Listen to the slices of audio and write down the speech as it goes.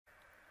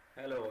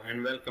Hello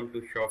and welcome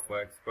to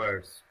Shopify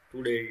Experts.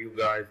 Today you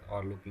guys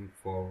are looking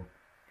for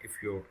if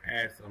your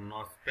ads are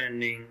not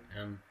spending,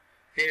 and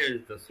here is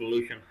the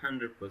solution,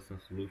 100%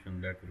 solution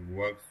that will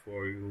works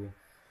for you,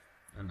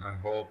 and I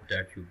hope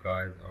that you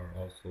guys are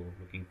also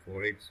looking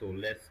for it. So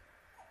let's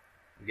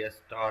get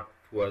start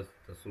towards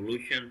the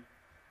solution.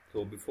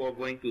 So before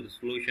going to the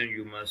solution,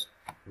 you must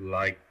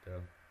like the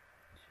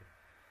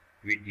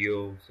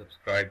video,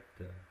 subscribe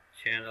the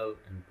channel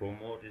and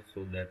promote it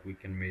so that we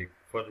can make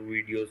further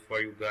videos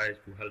for you guys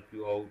to help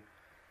you out.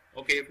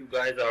 Okay, if you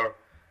guys are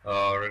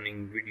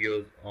running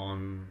videos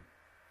on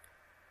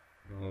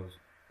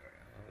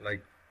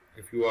like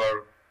if you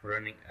are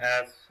running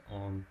ads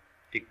on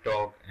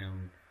TikTok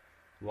and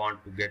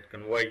want to get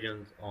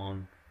conversions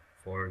on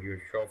for your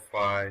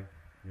Shopify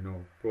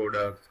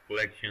products,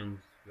 collections,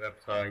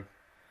 websites.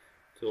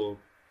 So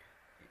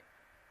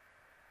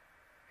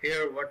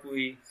here what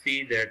we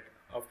see that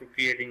after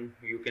creating,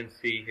 you can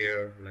see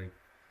here like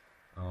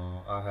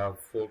I have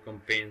 4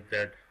 campaigns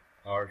that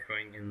are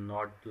showing in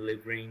not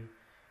delivering,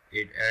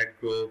 8 ad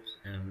groups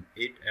and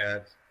 8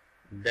 ads.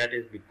 That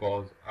is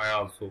because I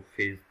also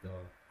faced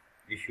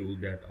the issue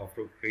that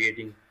after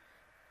creating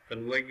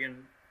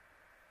conversion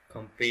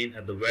campaign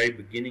at the very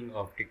beginning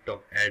of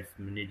TikTok ads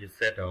manager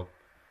setup,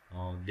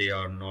 they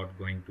are not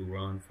going to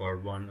run for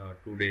 1 or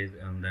 2 days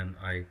and then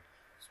I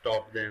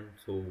stop them.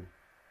 So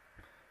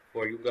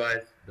for you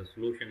guys, the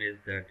solution is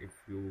that if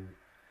you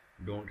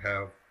don't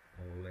have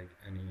like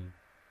any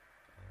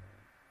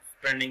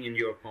spending in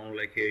your account,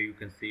 like here you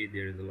can see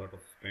there is a lot of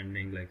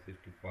spending, like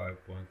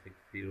 65.60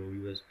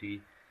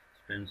 USD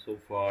spent so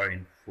far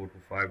in 4 to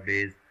 5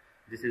 days.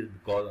 This is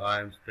because I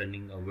am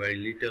spending a very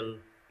little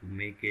to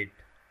make it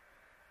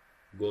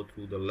go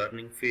through the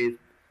learning phase.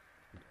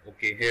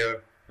 Okay,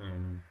 here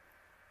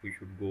we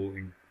should go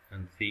in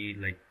and see,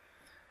 like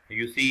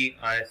you see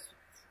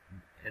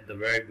at the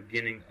very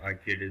beginning I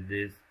created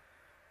this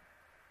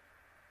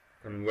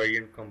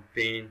conversion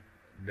campaign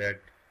that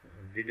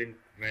didn't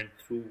went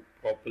through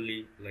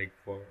properly, like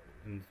for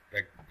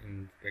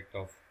inspect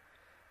of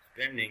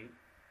spending,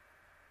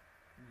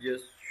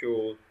 just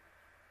shows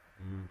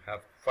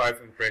have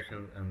 5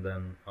 impressions, and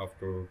then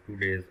after 2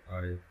 days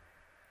I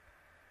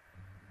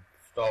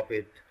stop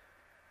it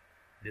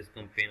this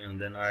campaign, and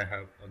then I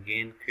have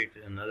again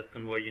created another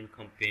conversion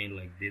campaign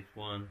like this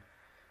one,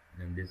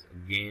 and this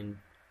again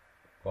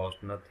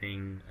cost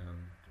nothing and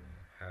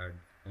had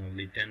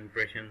only 10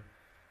 impressions.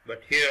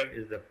 But here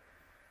is the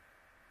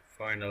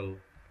final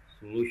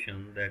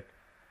solution that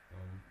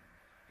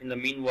in the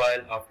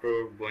meanwhile,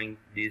 after going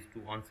these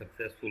 2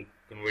 unsuccessful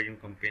conversion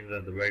campaigns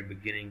at the very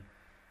beginning,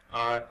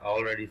 I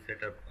already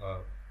set up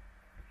a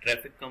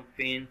traffic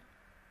campaign,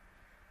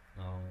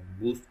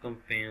 boost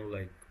campaign,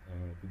 like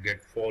to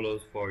get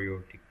follows for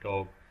your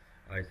TikTok.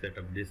 I set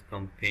up this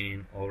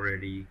campaign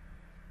already,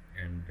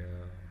 and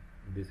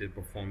this is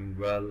performing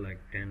well, like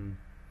 $10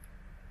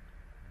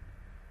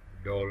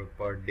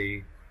 per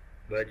day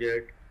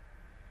budget.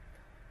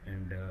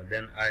 And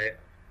then I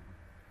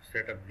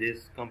set up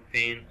this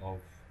campaign of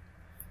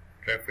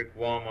traffic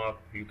warm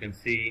up. You can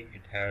see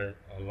it has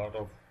a lot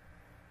of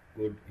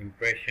good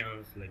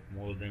impressions, like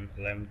more than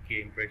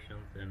 11k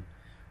impressions and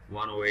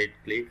 108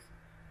 clicks.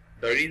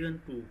 The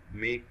reason to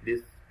make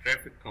this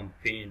traffic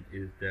campaign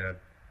is that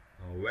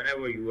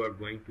whenever you are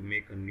going to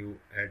make a new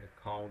ad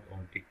account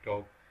on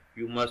TikTok,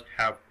 you must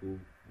have to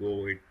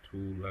go it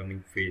through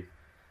learning phase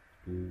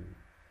to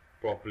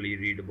properly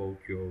read about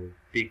your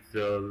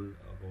pixel,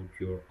 about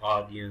your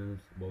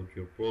audience, about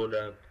your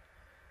product.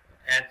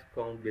 Ads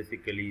account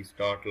basically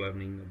start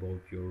learning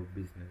about your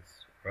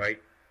business,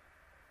 right?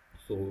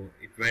 So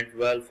it went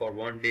well for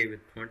 1 day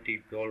with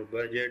 $20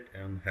 budget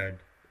and had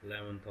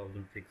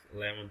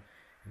 11,611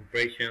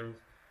 impressions,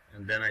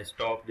 and then I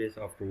stopped this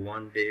after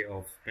 1 day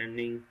of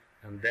spending,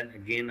 and then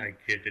again I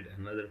created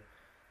another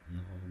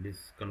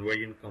this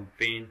conversion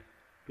campaign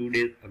 2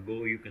 days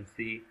ago. You can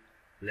see,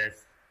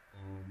 let's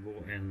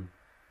go and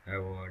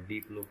have a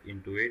deep look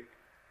into it,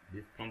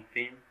 this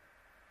campaign.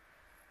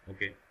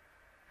 Okay.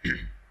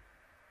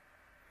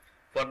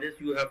 For this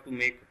you have to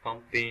make a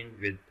campaign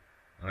with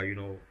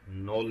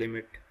no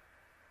limit,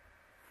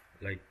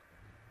 like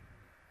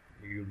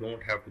you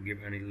don't have to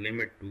give any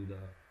limit to the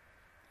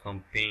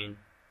campaign,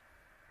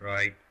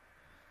 right?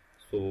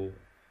 So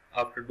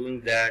after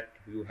doing that,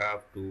 you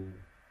have to,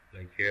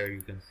 like here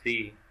you can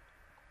see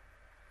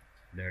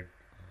that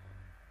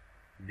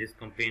this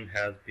campaign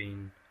has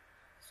been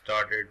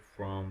started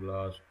from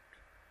last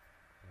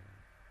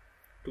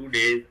 2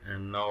 days,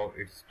 and now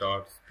it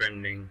starts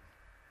trending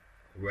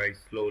very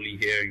slowly.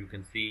 Here you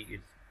can see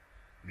it's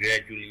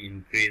gradually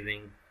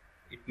increasing.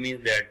 It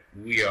means that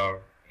we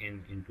are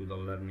into the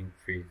learning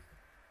phase,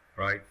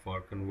 right, for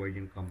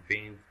conversion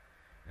campaigns.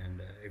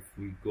 And if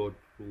we go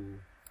through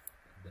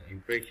the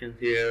impressions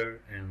here,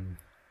 and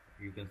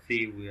you can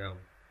see we have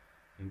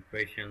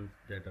impressions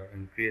that are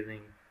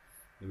increasing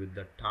with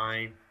the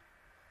time,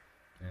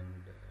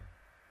 and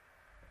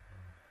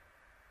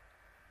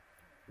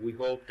we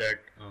hope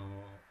that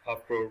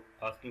after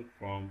asking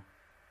from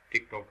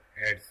TikTok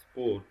ad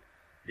support,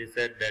 They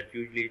said that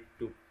usually it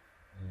took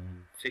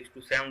 6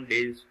 to 7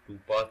 days to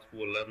pass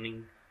through a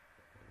learning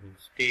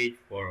stage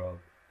for a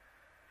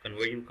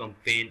conversion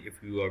campaign if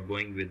you are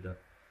going with the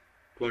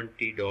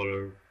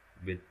 $20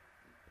 with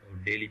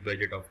a daily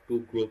budget of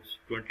 2 groups,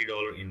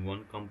 $20 in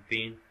one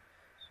campaign.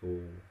 So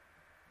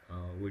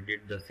we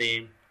did the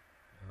same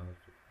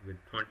with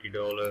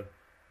 $20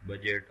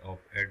 budget of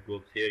ad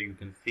groups. Here you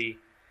can see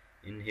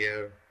in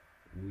here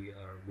we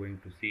are going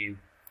to see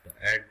the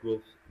ad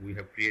groups. We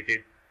have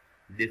created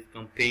this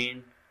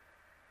campaign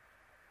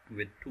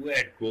with 2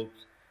 ad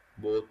groups,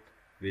 both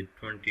with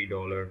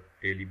 $20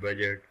 daily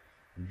budget.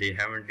 They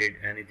haven't did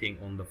anything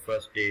on the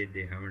first day,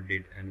 they haven't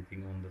did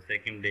anything on the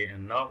second day,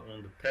 and now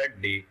on the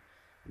third day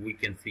we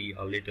can see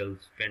a little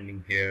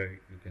spending here.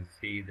 You can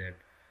see that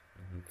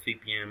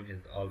CPM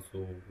is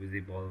also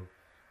visible,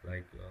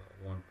 like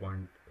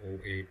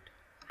 1.08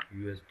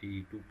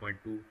 USD,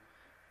 2.24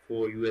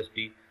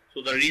 USD.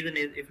 So the reason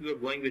is, if you are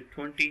going with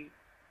 $20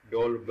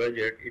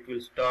 budget, it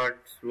will start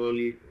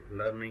slowly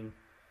learning,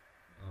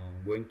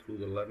 going through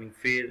the learning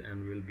phase,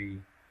 and will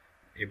be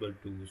able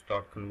to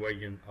start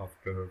conversion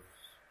after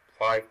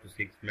 5 to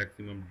 6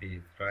 maximum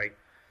days, right?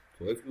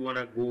 So if you want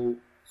to go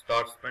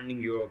start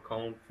spending your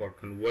account for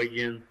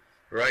conversion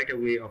right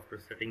away after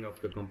setting up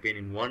the campaign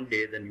in 1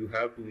 day, then you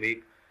have to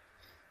make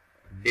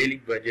a daily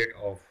budget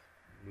of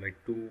like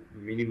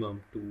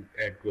minimum 2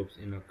 ad groups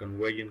in a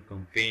conversion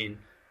campaign.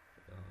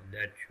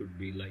 That should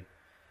be like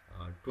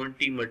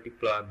 20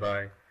 multiplied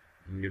by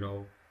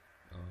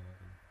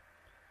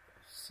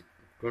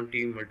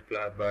 20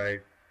 multiplied by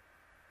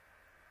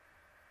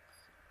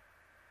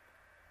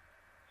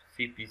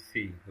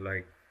CPC,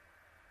 like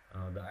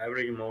the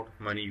average amount of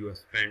money you have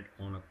spent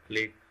on a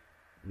click.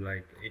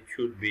 Like it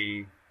should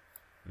be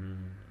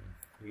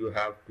you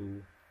have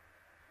to,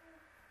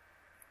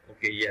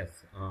 okay,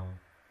 yes,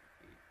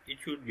 it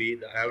should be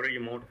the average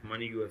amount of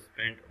money you have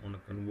spent on a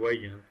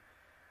conversion.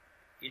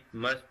 It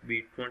must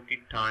be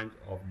 20 times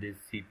of this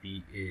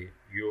CPA.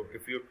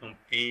 If your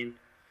campaign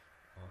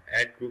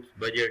ad group's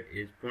budget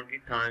is 20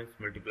 times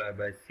multiplied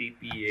by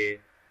CPA,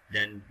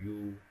 then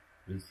you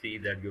will see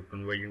that your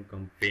conversion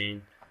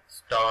campaign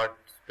start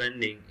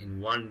spending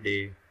in 1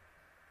 day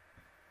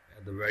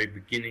at the very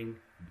beginning.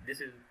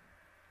 This is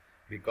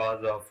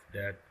because of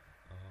that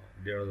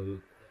there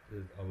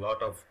is a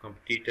lot of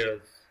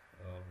competitors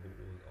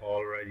who are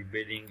already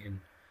bidding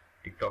in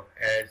TikTok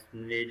ads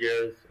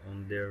managers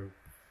on their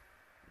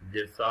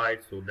side.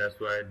 So that's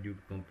why, due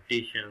to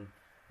competition,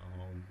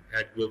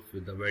 ad groups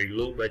with the very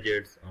low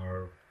budgets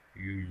are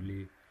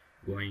usually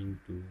going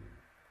to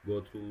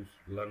go through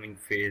learning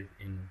phase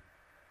in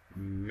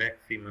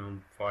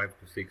maximum 5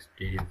 to 6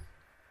 days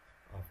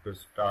after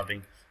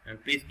starting.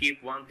 And please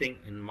keep one thing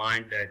in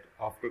mind, that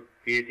after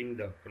creating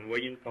the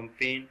conversion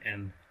campaign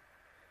and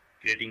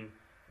creating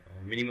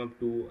minimum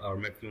 2 or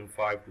maximum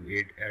 5 to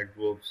 8 ad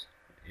groups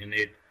in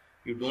it,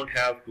 you don't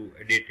have to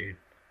edit it,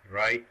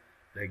 right?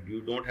 Like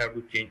you don't have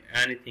to change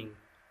anything,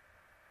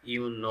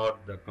 even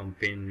not the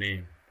campaign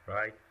name,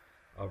 right?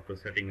 After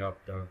setting up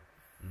the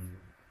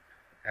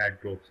ad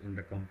groups in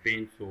the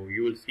campaign, so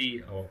you will see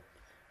a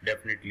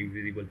definitely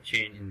visible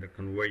change in the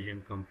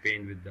conversion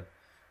campaign with the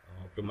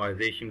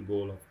optimization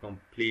goal of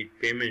complete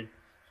payment.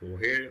 So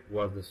here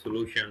was the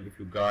solution. If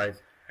you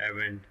guys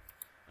haven't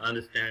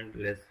understand,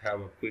 let's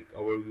have a quick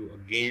overview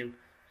again,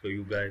 so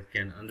you guys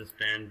can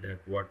understand that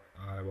what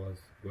I was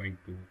going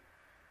to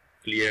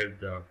clear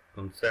the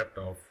concept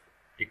of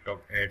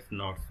TikTok ads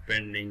not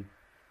spending.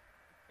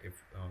 If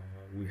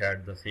we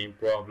had the same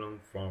problem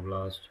from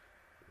last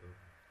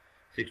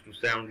 6 to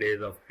 7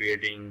 days of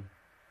creating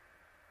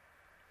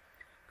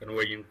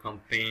conversion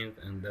campaigns,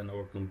 and then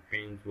our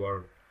campaigns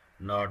were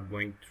not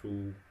going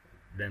through,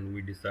 then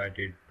we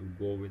decided to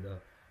go with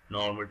a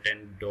normal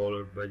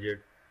 $10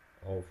 budget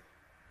of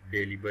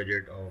daily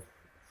budget of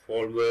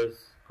followers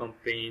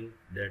campaign.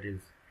 That is,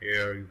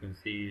 here you can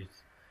see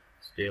it's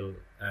still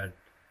at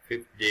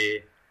 5th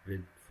day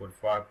with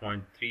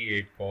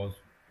 45.38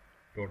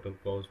 total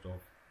cost of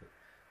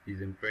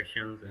these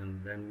impressions.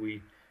 And then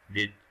we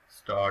did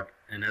start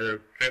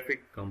another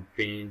traffic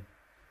campaign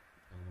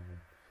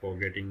for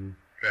getting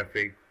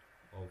traffic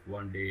of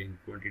 1 day and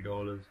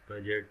 $20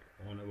 budget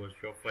on our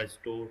Shopify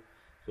store.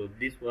 So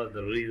this was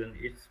the reason.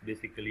 It's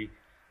basically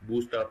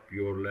boost up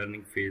your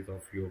learning phase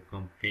of your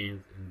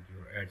campaigns in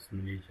your ads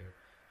manager.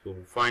 So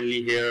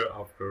finally, here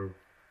after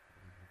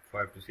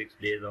 5 to 6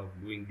 days of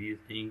doing these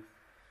things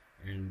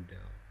and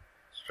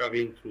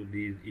struggling through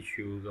these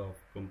issues of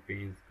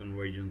campaigns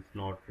conversions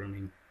not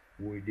running,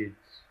 we did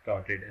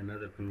started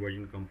another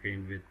conversion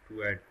campaign with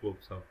 2 ad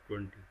groups of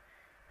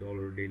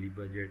 $20 daily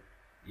budget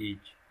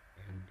each.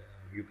 And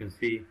you can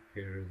see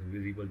here is a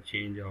visible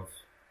change of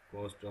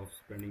cost of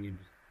spending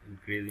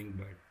increasing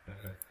by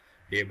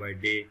day by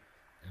day,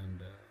 and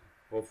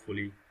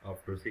hopefully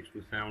after 6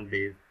 to 7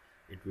 days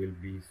it will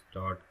be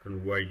start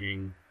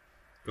converting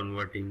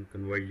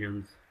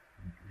conversions.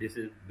 This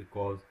is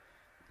because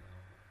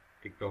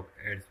TikTok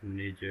ads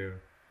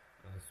manager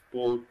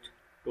support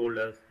told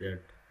us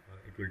that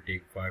it will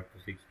take 5 to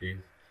 6 days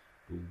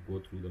to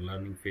go through the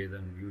learning phase,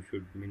 and you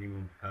should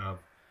minimum have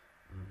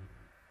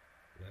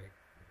like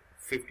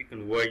 50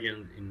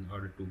 conversions in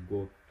order to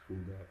go through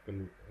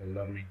the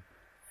learning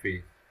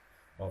phase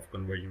of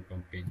conversion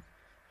campaigns.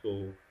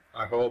 So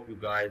I hope you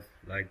guys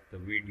liked the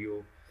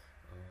video.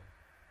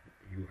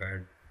 You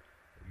had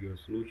your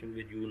solution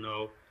with you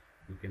now.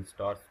 You can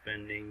start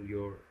spending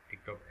your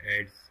TikTok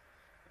ads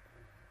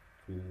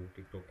through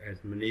TikTok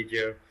Ads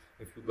Manager.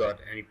 If you got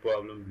any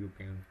problem, you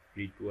can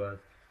reach to us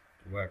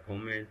via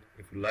comment.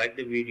 If you like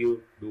the video,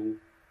 do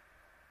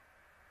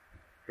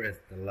press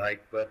the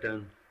like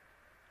button,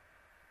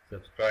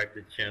 subscribe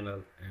the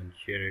channel, and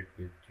share it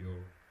with your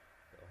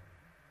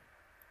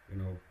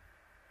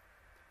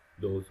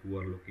those who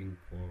are looking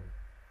for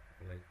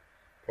like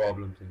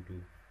problems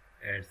into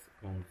ads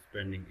account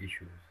spending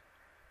issues.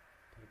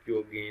 Thank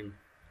you again.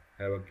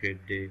 Have a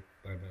great day.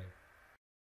 Bye bye.